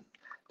sketches, and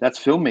that's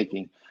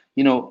filmmaking.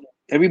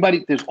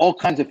 Everybody, there's all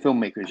kinds of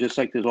filmmakers, just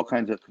like there's all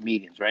kinds of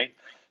comedians, right?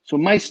 So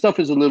my stuff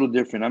is a little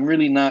different. I'm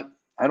really not.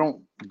 I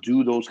don't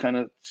do those kind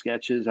of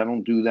sketches. I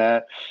don't do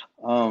that.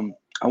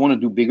 I want to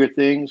do bigger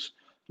things,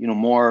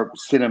 more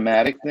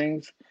cinematic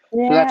things.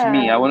 Yeah. So that's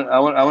me. I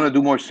want to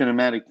do more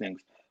cinematic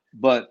things.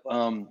 But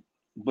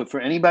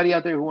for anybody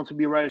out there who wants to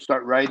be a writer,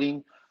 start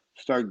writing.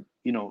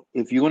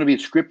 If you want to be a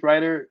script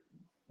writer,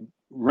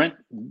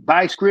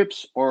 buy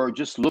scripts or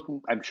just look.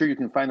 I'm sure you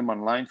can find them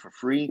online for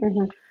free,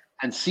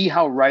 and see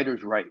how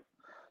writers write.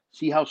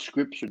 See how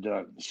scripts are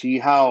done. See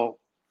how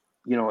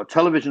a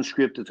television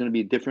script is going to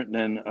be different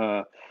than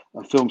a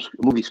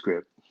movie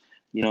script.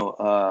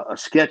 A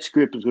sketch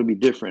script is going to be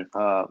different.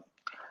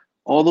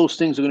 All those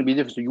things are going to be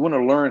different. So you want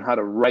to learn how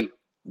to write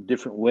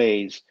different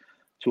ways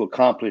to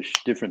accomplish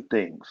different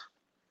things.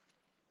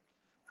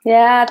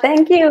 Yeah,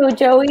 thank you,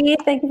 Joey.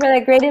 Thank you for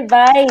that great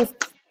advice.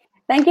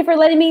 Thank you for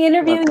letting me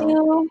interview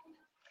you.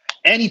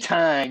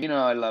 Anytime.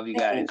 I love you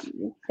guys.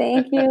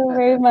 Thank you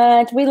very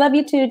much. We love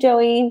you too,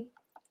 Joey.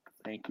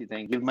 Thank you.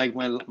 Give Mike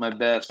my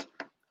best.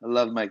 I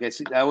love Mike.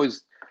 There's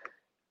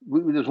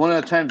one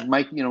of the times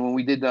Mike, when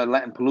we did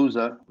Latin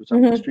Palooza, which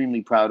I'm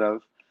extremely proud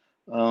of.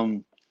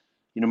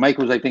 Mike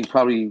was, I think,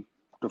 probably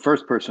the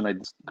first person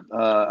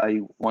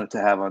I wanted to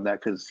have on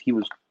that because he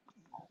was,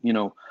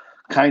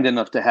 kind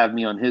enough to have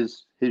me on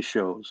his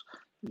shows,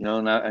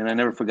 and I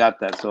never forgot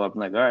that. So I'm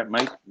like, all right,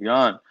 Mike, you're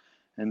on.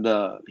 And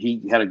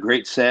he had a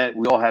great set.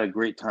 We all had a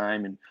great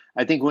time. And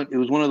I think it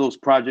was one of those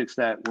projects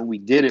that when we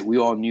did it, we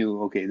all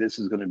knew, okay, this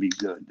is going to be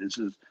good. This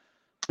is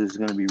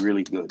going to be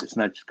really good. It's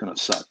not just going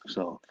to suck.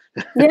 So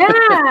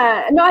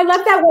yeah, no, I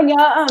love that when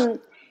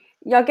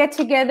y'all get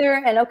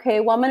together and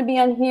okay, well, I'm going to be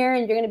on here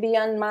and you're going to be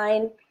on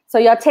mine. So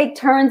y'all take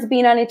turns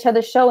being on each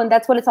other's show, and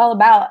that's what it's all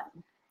about.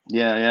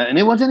 Yeah, and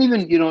it wasn't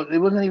even, it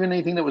wasn't even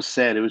anything that was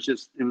said. It was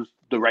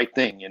the right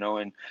thing,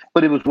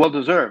 but it was well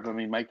deserved. I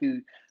mean, Mike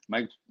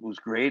was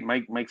great.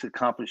 Mike's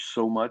accomplished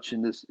so much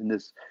in this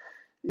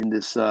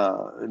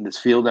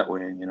field that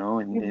we're in,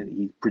 and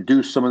he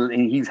produced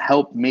and he's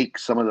helped make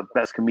some of the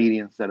best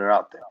comedians that are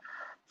out there.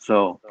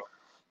 So,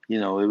 it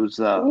was.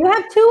 You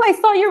have two. I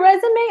saw your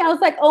resume. I was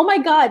like, oh my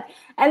God.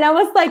 And I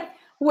was like,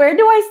 where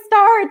do I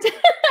start?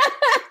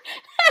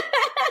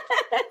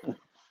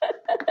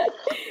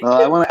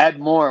 I want to add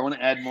more. I want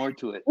to add more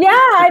to it.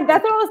 Yeah,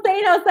 that's what I was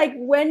saying. I was like,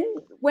 when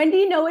do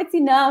you know it's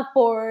enough,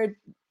 or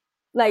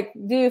like,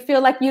 do you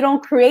feel like you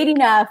don't create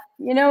enough?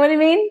 You know what I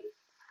mean?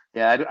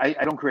 Yeah,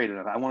 I don't create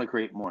enough. I want to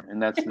create more,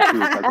 and that's the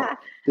truth. Like,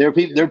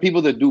 there are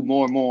people that do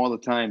more and more all the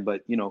time,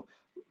 but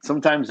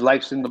sometimes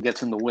life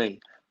gets in the way.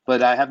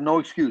 But I have no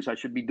excuse. I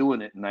should be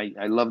doing it, and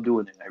I love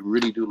doing it. I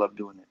really do love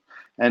doing it,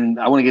 and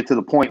I want to get to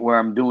the point where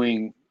I'm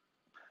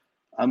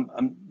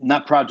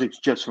not projects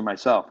just for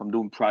myself. I'm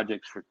doing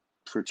projects for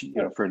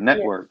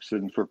networks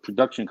and for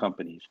production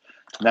companies.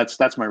 And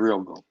that's my real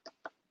goal.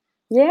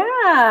 Yeah,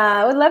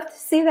 I would love to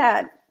see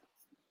that.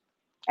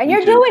 And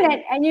you're doing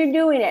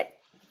it.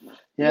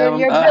 Yeah,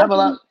 I have a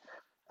lot.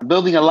 I'm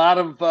building a lot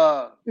of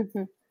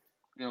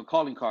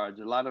calling cards,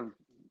 a lot of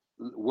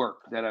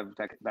work that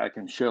I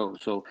can show.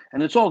 So,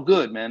 and it's all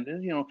good, man.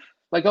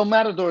 Like El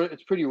Matador,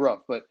 it's pretty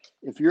rough. But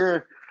if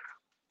you're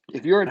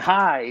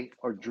high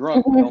or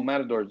drunk, El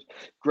Matador is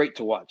great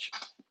to watch.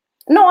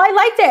 No, I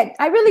liked it.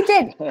 I really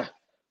did.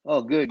 Oh,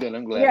 good.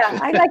 I'm glad. Yeah,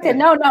 I liked it.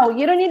 No,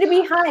 you don't need to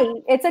be high.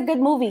 It's a good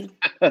movie.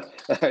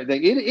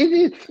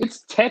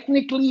 It's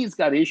technically, it's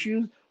got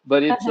issues,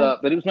 but it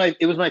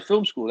was my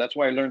film school. That's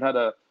why I learned how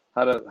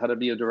to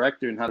be a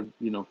director and how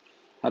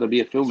to be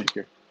a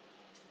filmmaker.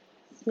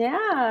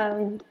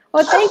 Yeah.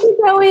 Well, thank you,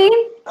 Joey.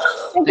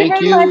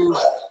 Thank you very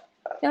much.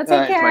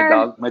 Take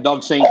care. My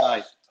dog saying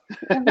hi.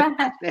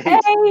 Hey,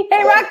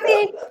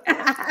 Roxy.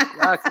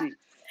 Roxy.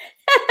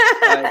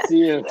 All right, see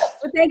you.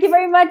 Well, thank you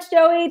very much,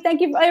 Joey. Thank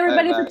you,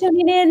 everybody, for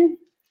tuning in.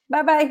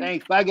 Bye-bye.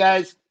 Thanks. Bye,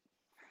 guys.